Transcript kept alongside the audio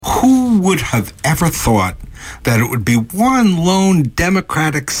Who would have ever thought that it would be one lone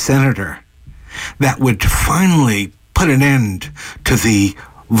Democratic senator that would finally put an end to the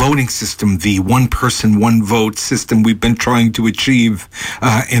voting system, the one person, one vote system we've been trying to achieve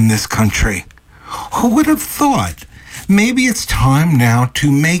in this country? Who would have thought? Maybe it's time now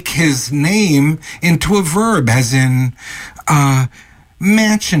to make his name into a verb, as in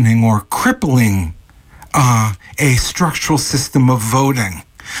mansioning or crippling a structural system of voting.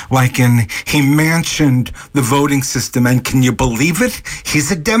 Like in, he mansioned the voting system, and can you believe it?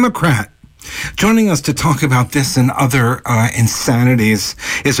 He's a Democrat. Joining us to talk about this and other insanities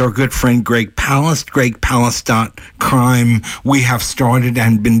is our good friend Greg Palast, gregpalast.crime. We have started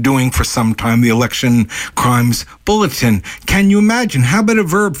and been doing for some time the Election Crimes Bulletin. Can you imagine? How about a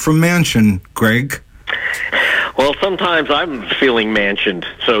verb for mansion, Greg? Well, sometimes I'm feeling mansioned,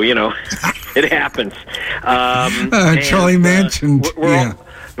 so, it happens. Charlie Mansion, yeah.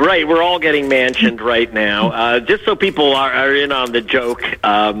 Right, we're all getting mansioned right now. Just so people are in on the joke,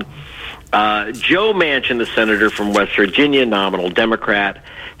 Joe Manchin, the senator from West Virginia, nominal Democrat,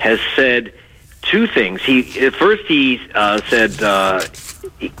 has said two things. He said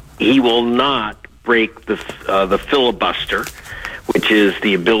he will not break the filibuster, which is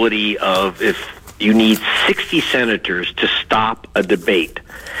the ability of, if you need 60 senators to stop a debate.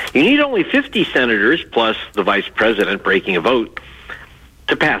 You need only 50 senators, plus the vice president breaking a vote,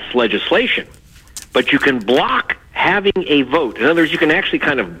 to pass legislation. But you can block having a vote. In other words, you can actually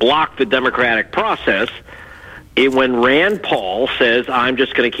kind of block the democratic process when Rand Paul says, I'm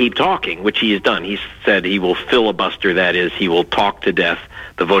just going to keep talking, which he has done. He said he will filibuster, that is, he will talk to death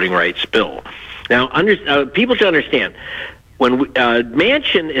the voting rights bill. Now, people should understand, when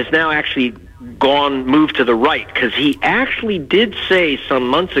Manchin is now actually moved to the right, because he actually did say some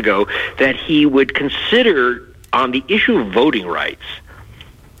months ago that he would consider, on the issue of voting rights,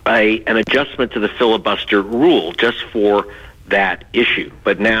 an adjustment to the filibuster rule just for that issue.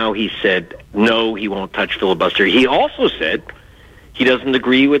 But now he said, no, he won't touch filibuster. He also said he doesn't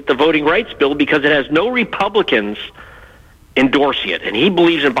agree with the voting rights bill because it has no Republicans endorsing it, and he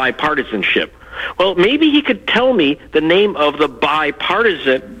believes in bipartisanship. Well, maybe he could tell me the name of the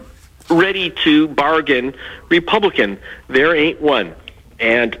bipartisan, ready-to-bargain Republican. There ain't one.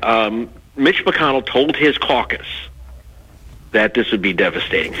 And Mitch McConnell told his caucus that this would be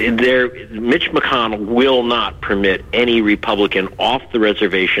devastating. Mitch McConnell will not permit any Republican off the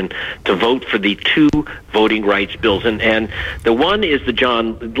reservation to vote for the two voting rights bills. And the one is the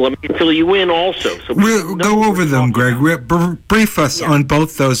John, let me fill you in also. So we'll go over them, Greg. Brief us on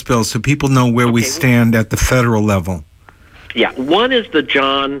both those bills so people know where we stand at the federal level. Yeah, one is the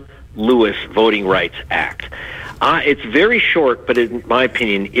John Lewis Voting Rights Act. It's very short, but in my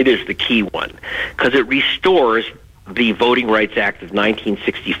opinion, it is the key one, because it restores the Voting Rights Act of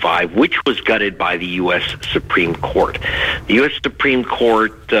 1965, which was gutted by the U.S. Supreme Court. The U.S. Supreme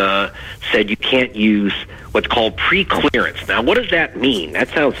Court said you can't use what's called pre-clearance. Now, what does that mean? That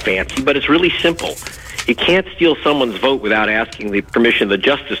sounds fancy, but it's really simple. You can't steal someone's vote without asking the permission of the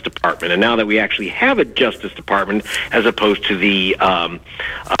Justice Department. And now that we actually have a Justice Department, as opposed to the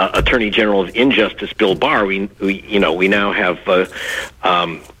Attorney General of Injustice, Bill Barr, we now have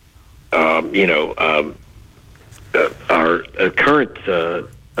our current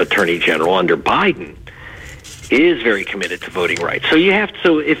Attorney General under Biden is very committed to voting rights. So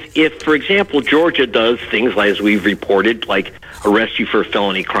if for example, Georgia does things like, as we've reported, like arrest you for a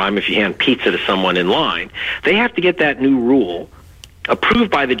felony crime if you hand pizza to someone in line, they have to get that new rule approved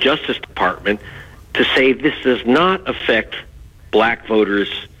by the Justice Department to say this does not affect black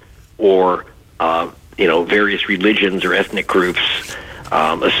voters or various religions or ethnic groups.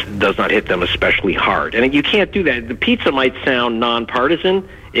 Does not hit them especially hard. And you can't do that. The pizza might sound nonpartisan.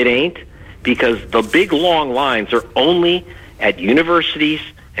 It ain't, because the big long lines are only at universities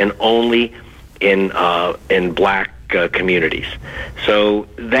and only in black communities. So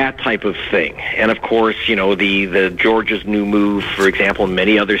that type of thing. And of course, the Georgia's new move, for example, in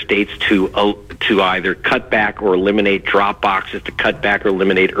many other states to either cut back or eliminate drop boxes, to cut back or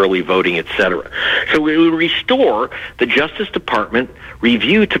eliminate early voting, etc. So we will restore the Justice Department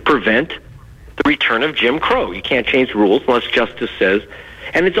review to prevent the return of Jim Crow. You can't change the rules unless justice says.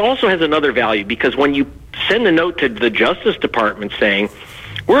 And it also has another value, because when you send a note to the Justice Department saying,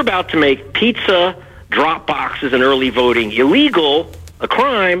 we're about to make pizza, drop boxes, and early voting illegal, a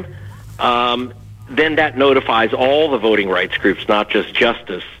crime, then that notifies all the voting rights groups, not just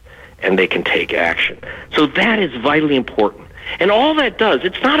justice, and they can take action. So that is vitally important. And all that does,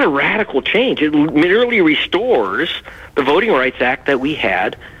 it's not a radical change. It merely restores the Voting Rights Act that we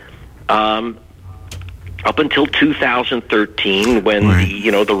had up until 2013 when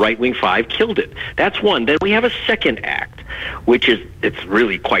the right-wing five killed it. That's one. Then we have a second act, which it's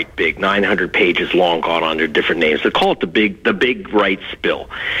really quite big, 900 pages long, gone under different names. They call it the big rights bill.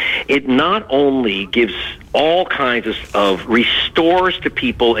 It not only gives all kinds of restores to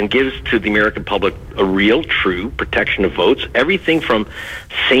people and gives to the American public a real, true protection of votes. Everything from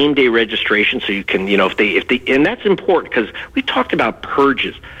same-day registration, so you can, if they, and that's important because we talked about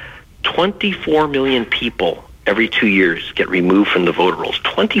purges. 24 million people every 2 years get removed from the voter rolls.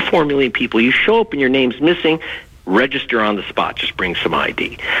 24 million people. You show up and your name's missing, register on the spot. Just bring some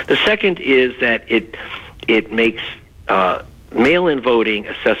ID. The second is that it makes mail-in voting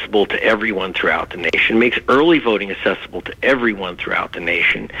accessible to everyone throughout the nation, makes early voting accessible to everyone throughout the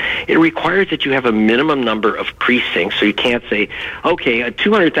nation. It requires that you have a minimum number of precincts, so you can't say, okay,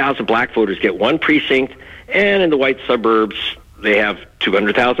 200,000 black voters get one precinct, and in the white suburbs, they have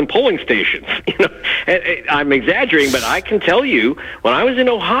 200,000 polling stations. I'm exaggerating, but I can tell you, when I was in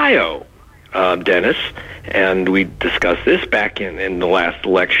Ohio, Dennis, and we discussed this back in the last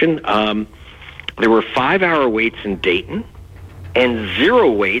election, there were 5-hour waits in Dayton and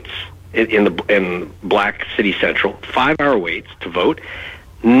 0 waits in Black City Central, 5-hour waits to vote,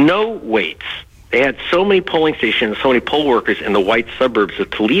 no waits. They had so many polling stations, so many poll workers in the white suburbs of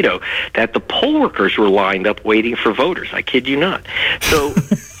Toledo that the poll workers were lined up waiting for voters. I kid you not. So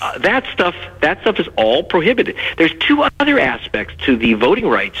that stuff is all prohibited. There's 2 other aspects to the voting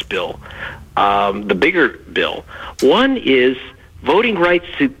rights bill, the bigger bill. One is voting rights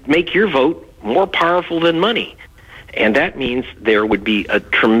to make your vote more powerful than money. And that means there would be a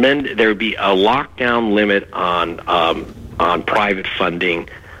lockdown limit on private funding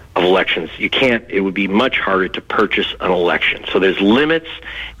of elections. It would be much harder to purchase an election. So there's limits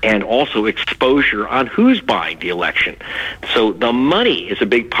and also exposure on who's buying the election. So the money is a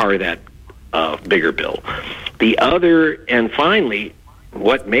big part of that bigger bill. The other, and finally,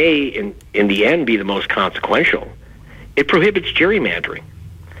 what may in the end be the most consequential, it prohibits gerrymandering.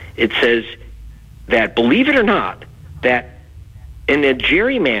 It says that, believe it or not, that in a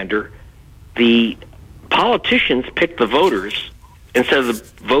gerrymander, the politicians pick the voters instead of the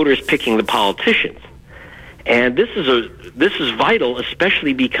voters picking the politicians. And this is vital,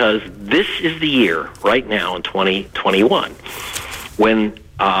 especially because this is the year right now in 2021 when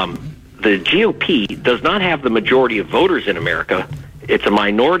the GOP does not have the majority of voters in America. It's a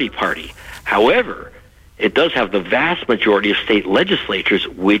minority party. However, it does have the vast majority of state legislatures,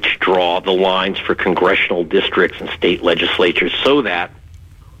 which draw the lines for congressional districts and state legislatures so that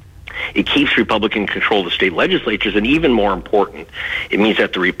it keeps Republican control of the state legislatures, and even more important, it means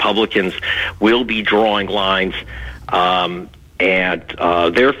that the Republicans will be drawing lines, and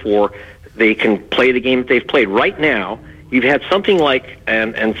therefore they can play the game that they've played. Right now, you've had something like,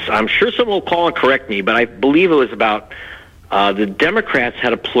 and I'm sure someone will call and correct me, but I believe it was about the Democrats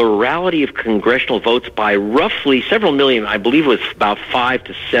had a plurality of congressional votes by roughly several million. I believe it was about 5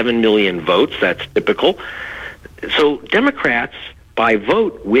 to 7 million votes. That's typical. So Democrats, by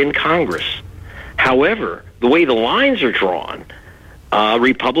vote, win Congress. However, the way the lines are drawn,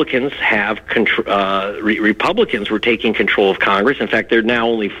 Republicans were taking control of Congress. In fact, they're now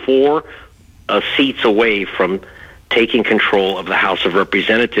only 4 seats away from taking control of the House of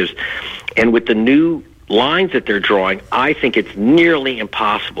Representatives. And with the new lines that they're drawing, I think it's nearly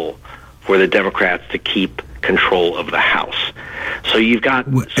impossible for the Democrats to keep control of the House. So you've got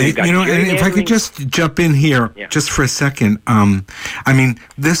and if I could just jump in here just for a second. I mean,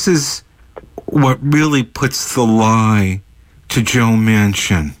 this is what really puts the lie to Joe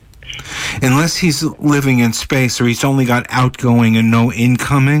Manchin. Unless he's living in space or he's only got outgoing and no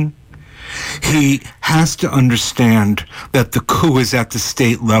incoming, he has to understand that the coup is at the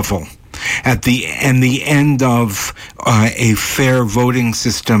state level. At the end of a fair voting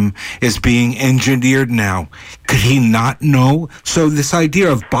system is being engineered now. Could he not know? So this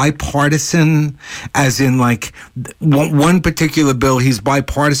idea of bipartisan, as in like one particular bill he's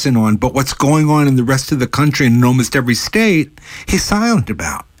bipartisan on, but what's going on in the rest of the country and in almost every state, he's silent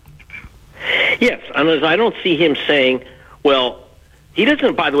about. Yes, and I don't see him saying, well, he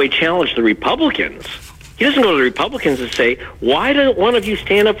doesn't, by the way, challenge the Republicans. He doesn't go to the Republicans and say, why don't one of you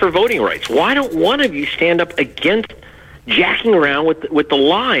stand up for voting rights? Why don't one of you stand up against jacking around with the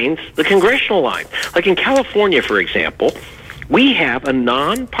lines, the congressional lines? Like in California, for example, we have a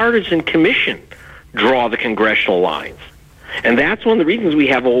nonpartisan commission draw the congressional lines. And that's one of the reasons we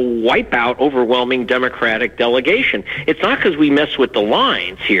have a wipeout, overwhelming Democratic delegation. It's not because we mess with the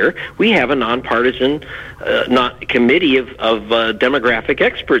lines here. We have a nonpartisan committee of demographic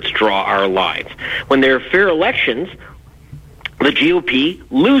experts draw our lines. When there are fair elections, the GOP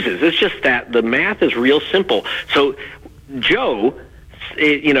loses. It's just that the math is real simple. So, Joe,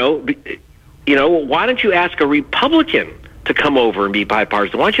 why don't you ask a Republican to come over and be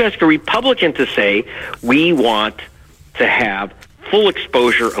bipartisan? Why don't you ask a Republican to say, we want to have full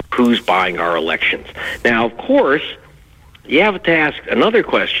exposure of who's buying our elections? Now, of course, you have to ask another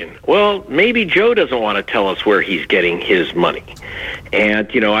question. Well, maybe Joe doesn't want to tell us where he's getting his money. And,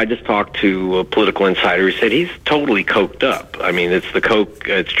 I just talked to a political insider who said he's totally coked up. I mean, it's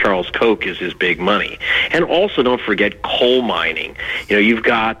Charles Koch is his big money. And also don't forget coal mining. You've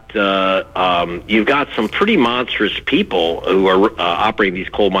got some pretty monstrous people who are operating these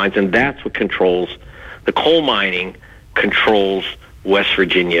coal mines, and that's what controls the coal mining controls West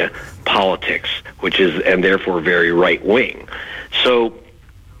Virginia politics, and therefore very right wing. So,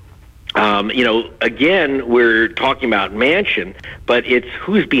 again, we're talking about Manchin, but it's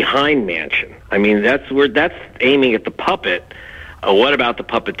who's behind Manchin. I mean, that's aiming at the puppet. What about the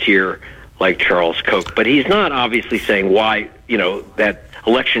puppeteer like Charles Koch? But he's not obviously saying why, that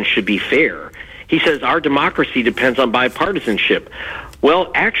elections should be fair. He says our democracy depends on bipartisanship.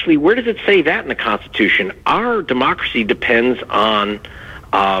 Well, actually, where does it say that in the Constitution? Our democracy depends on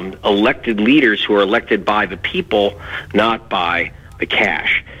elected leaders who are elected by the people, not by the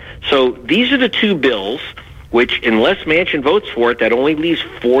cash. So these are the two bills which, unless Manchin votes for it, that only leaves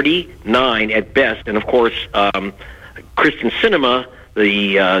 49 at best. And, of course, Kristen Sinema,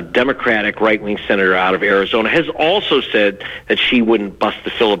 the Democratic right-wing senator out of Arizona, has also said that she wouldn't bust the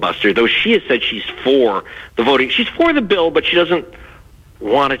filibuster, though she has said she's for the voting. She's for the bill, but she doesn't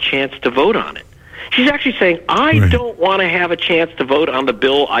want a chance to vote on it. She's actually saying, I don't want to have a chance to vote on the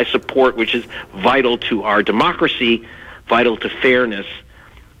bill I support, which is vital to our democracy, vital to fairness.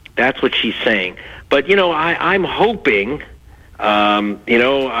 That's what she's saying. But, I'm hoping,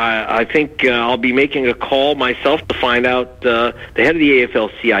 I think I'll be making a call myself to find out the head of the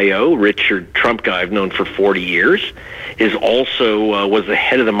AFL-CIO, Richard Trumka, I've known for 40 years, is also was the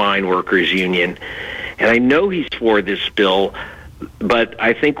head of the Mine Workers Union. And I know he's for this bill, but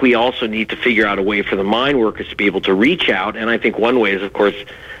I think we also need to figure out a way for the mine workers to be able to reach out. And I think one way is, of course,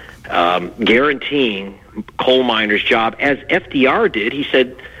 guaranteeing coal miners' job, as FDR did. He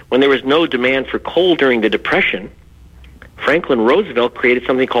said when there was no demand for coal during the Depression, Franklin Roosevelt created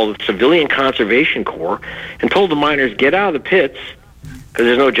something called the Civilian Conservation Corps and told the miners, get out of the pits because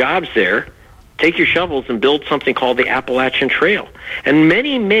there's no jobs there. Take your shovels and build something called the Appalachian Trail. And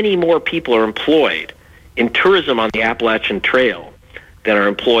many, many more people are employed in tourism on the Appalachian Trail that are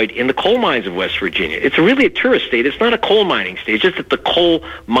employed in the coal mines of West Virginia. It's really a tourist state. It's not a coal mining state. It's just that the coal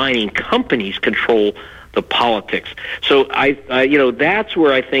mining companies control the politics. So that's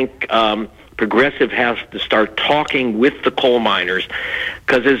where I think Progressive has to start talking with the coal miners,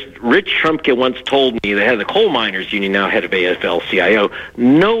 because as Rich Trumka once told me, the head of the coal miners union, now head of AFL-CIO,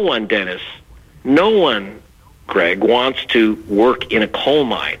 no one, Dennis, Greg, wants to work in a coal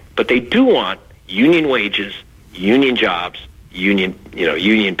mine, but they do want union wages, union jobs, union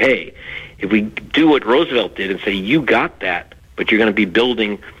pay. If we do what Roosevelt did and say, you got that, but you're going to be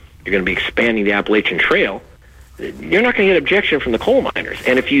expanding the Appalachian Trail, you're not going to get objection from the coal miners.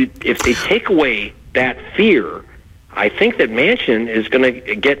 And if they take away that fear, I think that Manchin is going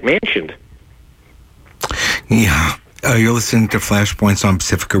to get Manchined. Yeah. You're listening to Flashpoints on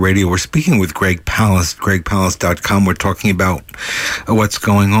Pacifica Radio. We're speaking with Greg Palast, gregpalast.com. We're talking about what's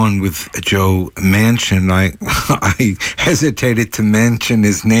going on with Joe Manchin. I hesitated to mention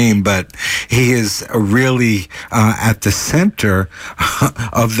his name, but he is really at the center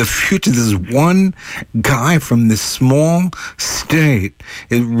of the future. There's one guy from this small state.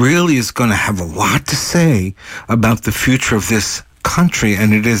 It really is going to have a lot to say about the future of this country,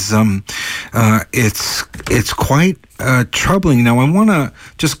 and it is it's quite troubling. Now, I want to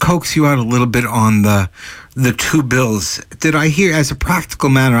just coax you out a little bit on the two bills. Did I hear, as a practical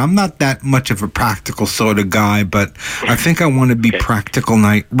matter, I'm not that much of a practical sort of guy, but I think I want to be practical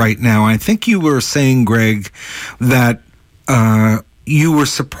right now. I think you were saying, Greg, that you were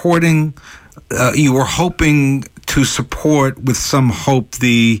supporting, you were hoping to support with some hope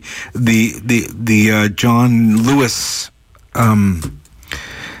the John Lewis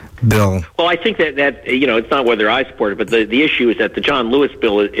bill. Well, I think that it's not whether I support it, but the issue is that the John Lewis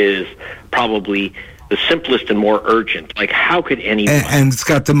bill is probably the simplest and more urgent. Like, how could anyone? And it's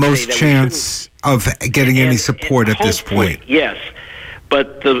got the most chance of getting any support at this point. Yes,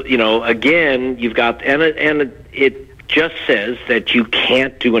 but again, you've got and it just says that you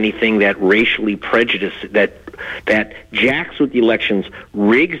can't do anything that racially prejudices, that jacks with the elections,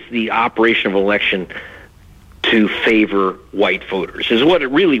 rigs the operation of election to favor white voters is what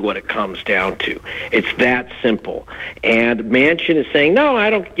it comes down to. It's that simple. And Manchin is saying, no, I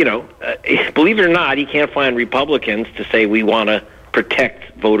don't, believe it or not, he can't find Republicans to say we want to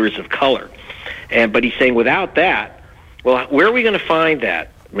protect voters of color. But he's saying without that, well, where are we going to find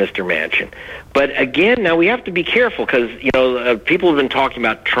that, Mr. Manchin? But again, now we have to be careful because, people have been talking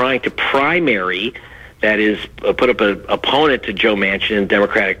about trying to primary, that is, put up an opponent to Joe Manchin in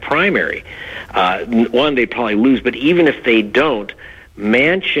Democratic primary. One, they'd probably lose, but even if they don't,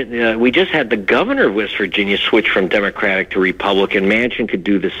 Manchin, we just had the governor of West Virginia switch from Democratic to Republican. Manchin could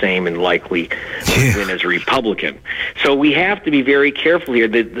do the same and likely win as a Republican. So we have to be very careful here.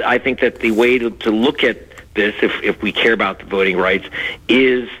 I think that the way to look at this, if we care about the voting rights,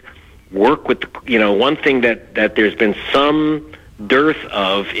 is work with, one thing that there's been some dearth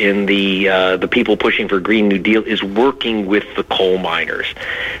of in the people pushing for Green New Deal is working with the coal miners.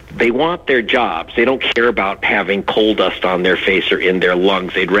 They want their jobs. They don't care about having coal dust on their face or in their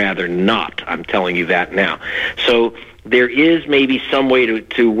lungs. They'd rather not. I'm telling you that now. So there is maybe some way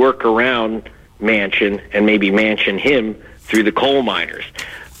to work around Manchin and maybe Manchin him through the coal miners.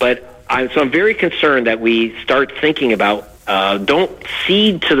 But I'm very concerned that we start thinking about don't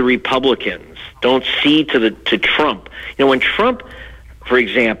cede to the Republicans. Don't cede to Trump. When Trump, for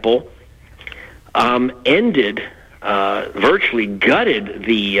example, virtually gutted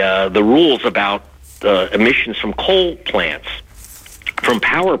the rules about emissions from coal plants, from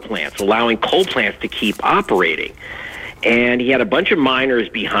power plants, allowing coal plants to keep operating. And he had a bunch of miners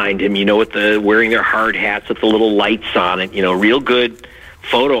behind him, with wearing their hard hats with the little lights on it, real good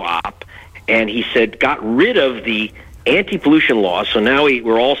photo op. And he said, got rid of the anti-pollution laws, so now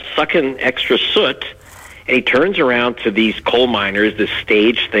we're all sucking extra soot. And he turns around to these coal miners, this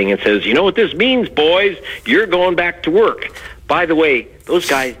stage thing, and says, you know what this means, boys? You're going back to work. By the way, those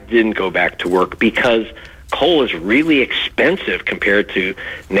guys didn't go back to work because coal is really expensive compared to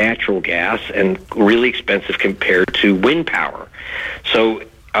natural gas and really expensive compared to wind power. So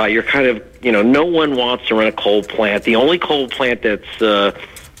you're kind of, no one wants to run a coal plant. The only coal plant that's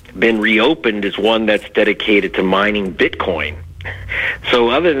been reopened is one that's dedicated to mining Bitcoin. So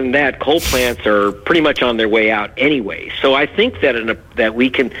other than that, coal plants are pretty much on their way out anyway. So I think that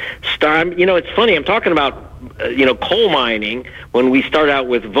we can start, it's funny, I'm talking about, coal mining when we start out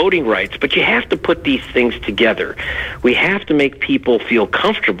with voting rights, but you have to put these things together. We have to make people feel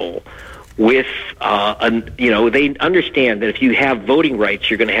comfortable with, they understand that if you have voting rights,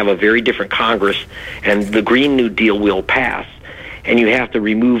 you're going to have a very different Congress, and the Green New Deal will pass. And you have to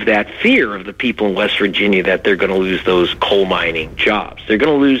remove that fear of the people in West Virginia that they're going to lose those coal mining jobs. They're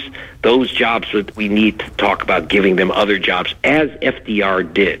going to lose those jobs that we need to talk about giving them other jobs, as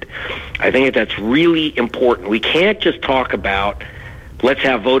FDR did. I think that's really important. We can't just talk about let's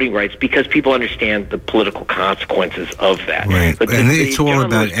have voting rights because people understand the political consequences of that. Right. But and it's all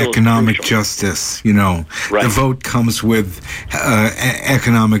about economic justice. Right. The vote comes with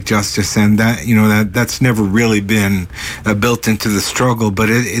economic justice, and that's never really been built into the struggle. But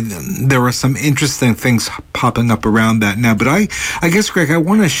there are some interesting things popping up around that now. But I guess, Greg, I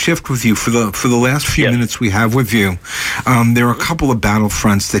want to shift with you for the last few minutes we have with you. There are a couple of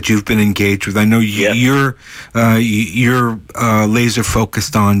battlefronts that you've been engaged with. I know you're laser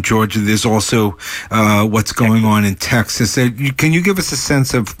focused on Georgia. There's also what's going on in Texas. Can you give us a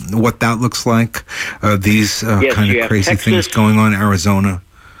sense of what that looks like? These kind of crazy things going on in Arizona?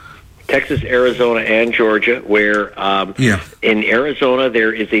 Texas, Arizona, and Georgia, where in Arizona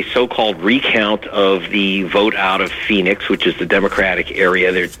there is a so-called recount of the vote out of Phoenix, which is the Democratic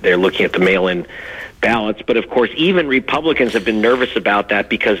area. They're looking at the mail-in ballots, but of course even Republicans have been nervous about that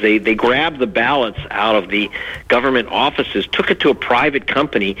because they grabbed the ballots out of the government offices, took it to a private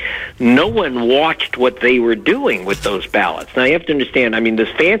company. No one watched what they were doing with those ballots. Now you have to understand, this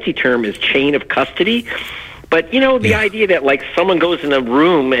fancy term is chain of custody, but the idea that like someone goes in a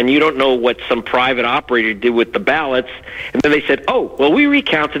room and you don't know what some private operator did with the ballots, and then they said, oh, well, we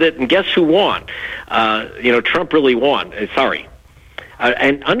recounted it and guess who won? Trump really won. Sorry.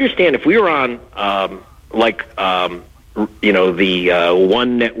 And understand, if we were on, the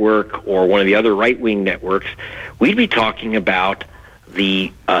One Network or one of the other right-wing networks, we'd be talking about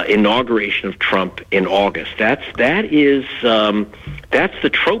the inauguration of Trump in August. That's the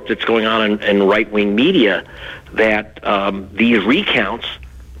trope that's going on in right-wing media, that these recounts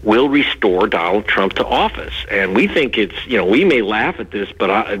will restore Donald Trump to office. And we think it's, we may laugh at this,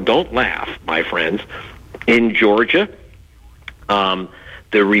 but don't laugh, my friends. In Georgia, the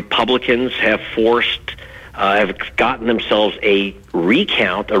Republicans have gotten themselves a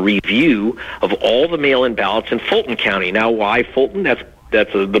review of all the mail-in ballots in Fulton County. Now, why Fulton? That's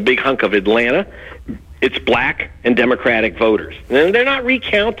the big hunk of Atlanta. It's black and Democratic voters. And they're not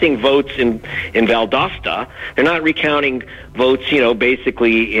recounting votes in Valdosta. They're not recounting votes,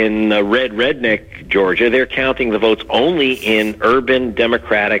 basically in red redneck Georgia. They're counting the votes only in urban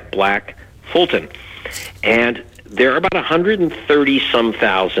Democratic black Fulton. And there are about 130-some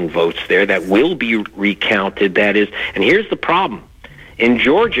thousand votes there that will be recounted. That is, and here's the problem. In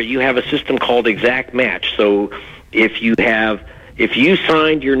Georgia, you have a system called exact match. So if you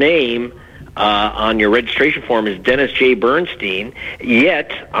signed your name on your registration form as Dennis J. Bernstein,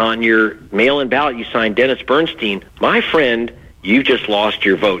 yet on your mail-in ballot you signed Dennis Bernstein, my friend, you just lost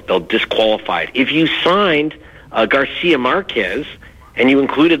your vote. They'll disqualify it. If you signed Garcia Marquez and you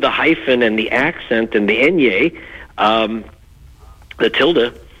included the hyphen and the accent and the enye, the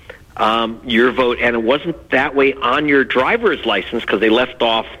tilde, your vote, and it wasn't that way on your driver's license because they left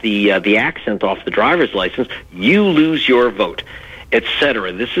off the accent off the driver's license, you lose your vote,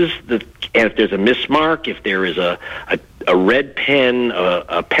 etc. This is and if there's a mismark, if there is a red pen,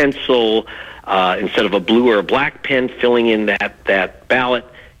 a pencil, instead of a blue or a black pen filling in that ballot,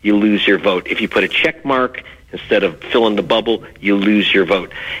 you lose your vote. If you put a check mark instead of fill in the bubble, you lose your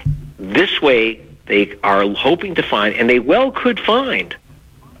vote. This way, they are hoping to find, and they well could find,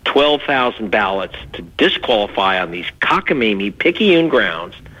 12,000 ballots to disqualify on these cockamamie, picayune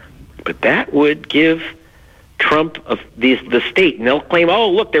grounds, but that would give Trump the state, and they'll claim, oh,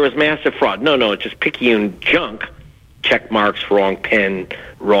 look, there was massive fraud. No, it's just picayune junk, check marks, wrong pen,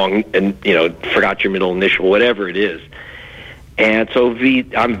 wrong, and forgot your middle initial, whatever it is. And so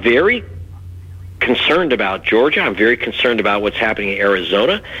I'm very concerned about Georgia. I'm very concerned about what's happening in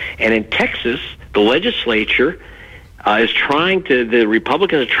Arizona, and in Texas, the legislature the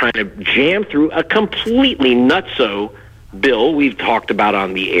Republicans are trying to jam through a completely nutso bill we've talked about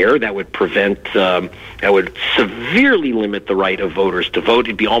on the air that would that would severely limit the right of voters to vote.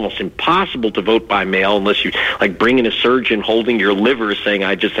 It'd be almost impossible to vote by mail unless you bring in a surgeon holding your liver saying,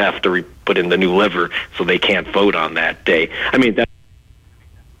 I just have to put in the new liver so they can't vote on that day. I mean, that's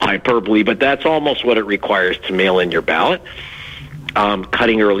hyperbole, but that's almost what it requires to mail in your ballot.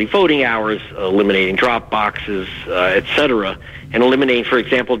 Cutting early voting hours, eliminating drop boxes, etc., and eliminating, for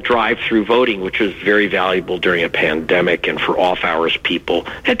example, drive-through voting, which was very valuable during a pandemic and for off-hours people.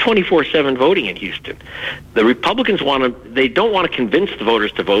 They had 24/7 voting in Houston. The Republicans they don't want to convince the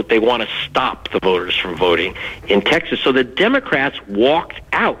voters to vote. They want to stop the voters from voting in Texas. So the Democrats walked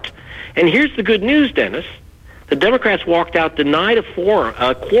out. And here's the good news, Dennis. The Democrats walked out, denied a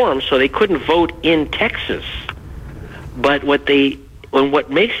quorum, so they couldn't vote in Texas. But what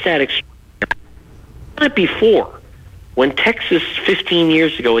makes that not before, when Texas 15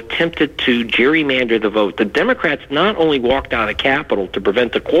 years ago attempted to gerrymander the vote, the Democrats not only walked out of Capitol to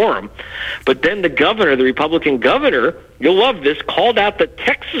prevent the quorum, but then the Republican governor, you'll love this, called out the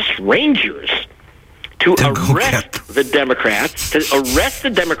Texas Rangers to arrest the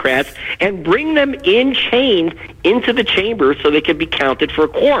Democrats and bring them in chained into the chamber so they could be counted for a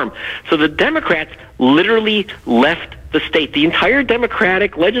quorum. So the Democrats literally left the state. The entire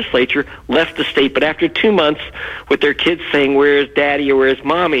Democratic legislature left the state, but after 2 months with their kids saying, where's daddy or where's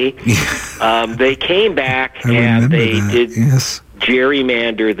mommy, they came back and they did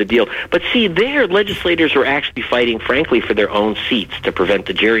gerrymander the deal. But see, their legislators are actually fighting, frankly, for their own seats to prevent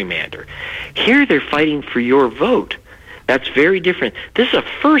the gerrymander. Here they're fighting for your vote. That's very different. This is a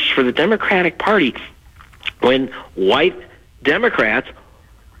first for the Democratic Party when white Democrats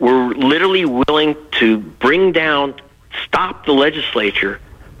were literally willing to stop the legislature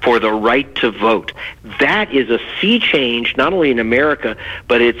for the right to vote. That is a sea change, not only in America,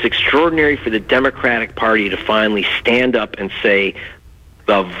 but it's extraordinary for the Democratic Party to finally stand up and say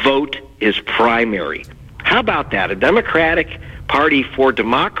the vote is primary. How about that? A Democratic Party for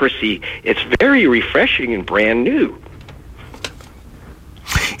democracy. It's very refreshing and brand new.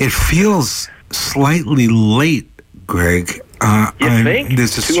 It feels slightly late, Greg. You think?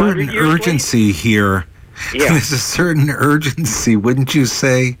 There's a certain urgency here. Yeah. There's a certain urgency, wouldn't you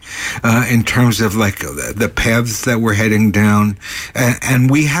say, in terms of the paths that we're heading down, and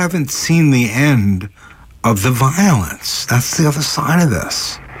we haven't seen the end of the violence. That's the other side of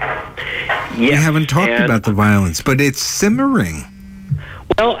this. Yes, we haven't talked about the violence, but it's simmering.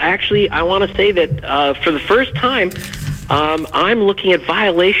 Well, actually, I want to say that for the first time, I'm looking at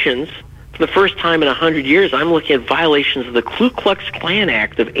violations. For the first time in 100 years, I'm looking at violations of the Ku Klux Klan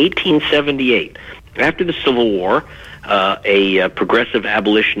Act of 1878. After the Civil War, a progressive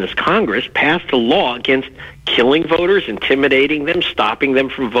abolitionist Congress passed a law against killing voters, intimidating them, stopping them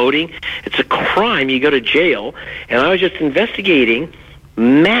from voting. It's a crime. You go to jail. And I was just investigating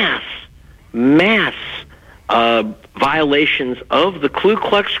mass violations of the Ku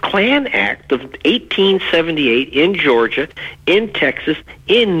Klux Klan Act of 1878 in Georgia, in Texas,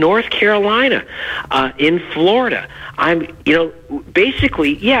 in North Carolina, in Florida.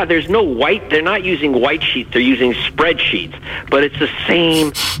 Basically, there's no white. They're not using white sheets. They're using spreadsheets. But it's the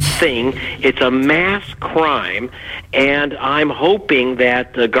same thing. It's a mass crime, and I'm hoping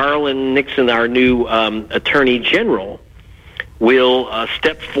that Garland Nixon, our new Attorney General, will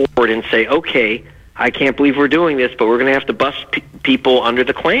step forward and say, okay, I can't believe we're doing this, but we're going to have to bust people under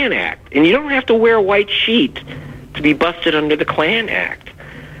the Klan Act. And you don't have to wear a white sheet to be busted under the Klan Act.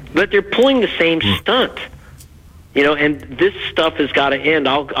 But they're pulling the same stunt. And this stuff has got to end.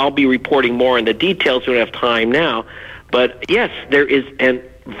 I'll be reporting more on the details. We don't have time now. But, yes, there is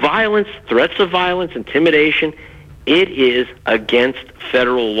violence, threats of violence, intimidation. It is against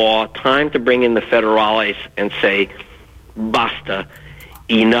federal law. Time to bring in the federales and say, basta.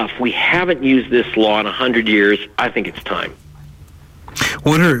 Enough. We haven't used this law in 100 years. I think it's time.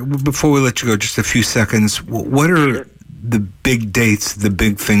 Before we let you go, just a few seconds, what are the big dates, the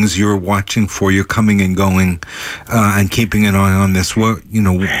big things you're watching for? You're coming and going and keeping an eye on this. Well,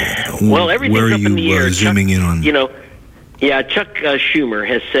 everything's where are up in the you air. zooming in on? Chuck Schumer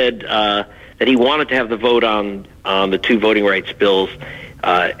has said that he wanted to have the vote on the two voting rights bills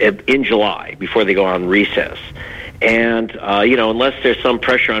in July before they go on recess. And, unless there's some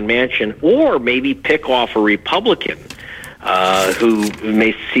pressure on Manchin, or maybe pick off a Republican who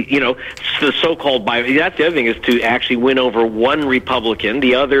may see, the so-called that's the other thing, is to actually win over one Republican.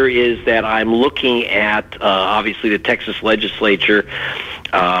 The other is that I'm looking at, obviously, the Texas legislature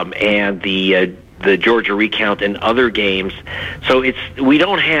and the Georgia recount and other games. So we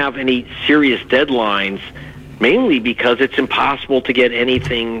don't have any serious deadlines, mainly because it's impossible to get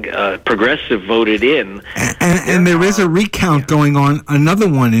anything progressive voted in. And there is a recount going on, another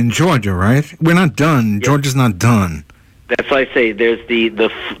one in Georgia, right? We're not done. Yes. Georgia's not done. That's why I say there's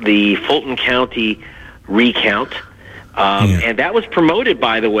the Fulton County recount, and that was promoted,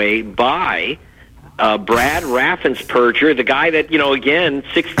 by the way, by Brad Raffensperger, the guy that, again,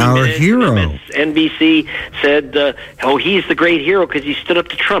 60 Our Minutes, hero. NBC said, he's the great hero because he stood up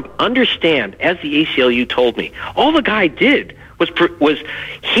to Trump. Understand, as the ACLU told me, all the guy did was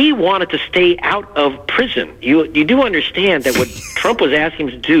he wanted to stay out of prison. You do understand that what Trump was asking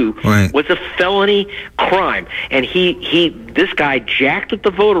him to do right. was a felony crime, and this guy jacked with the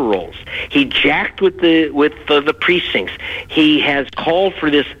voter rolls. He jacked with the precincts. He has called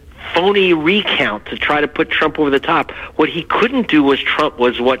for this phony recount to try to put Trump over the top. What he couldn't do was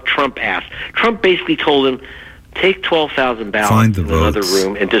what Trump asked. Trump basically told him, take 12,000 ballots in another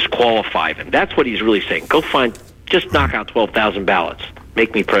room and disqualify them. That's what he's really saying. Just knock out 12,000 ballots.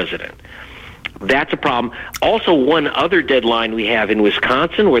 Make me president. That's a problem. Also, one other deadline we have in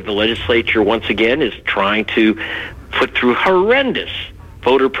Wisconsin, where the legislature once again is trying to put through horrendous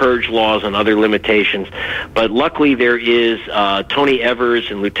voter purge laws and other limitations. But luckily there is Tony Evers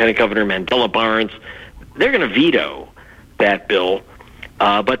and Lieutenant Governor Mandela Barnes. They're going to veto that bill.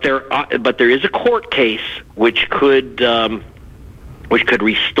 But there is a court case which could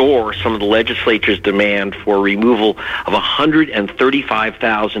restore some of the legislature's demand for removal of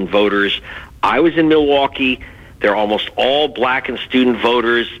 135,000 voters. I was in Milwaukee. They're almost all black and student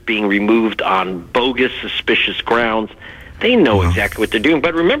voters being removed on bogus, suspicious grounds. They know exactly what they're doing.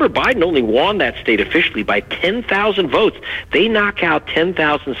 But remember, Biden only won that state officially by 10,000 votes. They knock out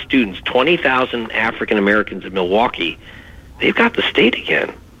 10,000 students, 20,000 African Americans in Milwaukee. They've got the state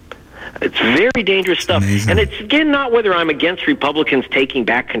again. It's very dangerous stuff. Amazing. And it's, again, not whether I'm against Republicans taking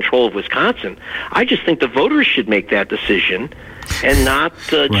back control of Wisconsin. I just think the voters should make that decision and not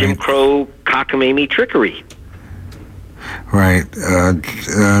Jim Crow cockamamie trickery. Right.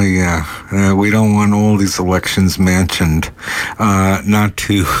 We don't want all these elections mentioned. Not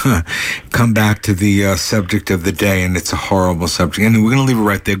to come back to the subject of the day, and it's a horrible subject. And we're going to leave it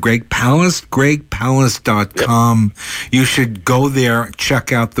right there. Greg Palast, gregpalast.com. Yep. You should go there,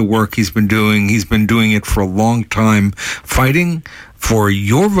 check out the work he's been doing. He's been doing it for a long time, fighting for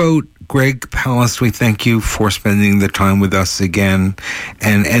your vote. Greg Palast, we thank you for spending the time with us again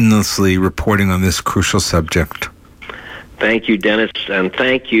and endlessly reporting on this crucial subject. Thank you, Dennis, and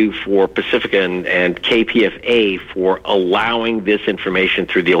thank you for Pacifica and KPFA for allowing this information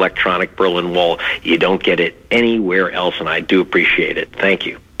through the electronic Berlin Wall. You don't get it anywhere else, and I do appreciate it. Thank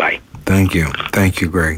you. Bye. Thank you. Thank you, Greg.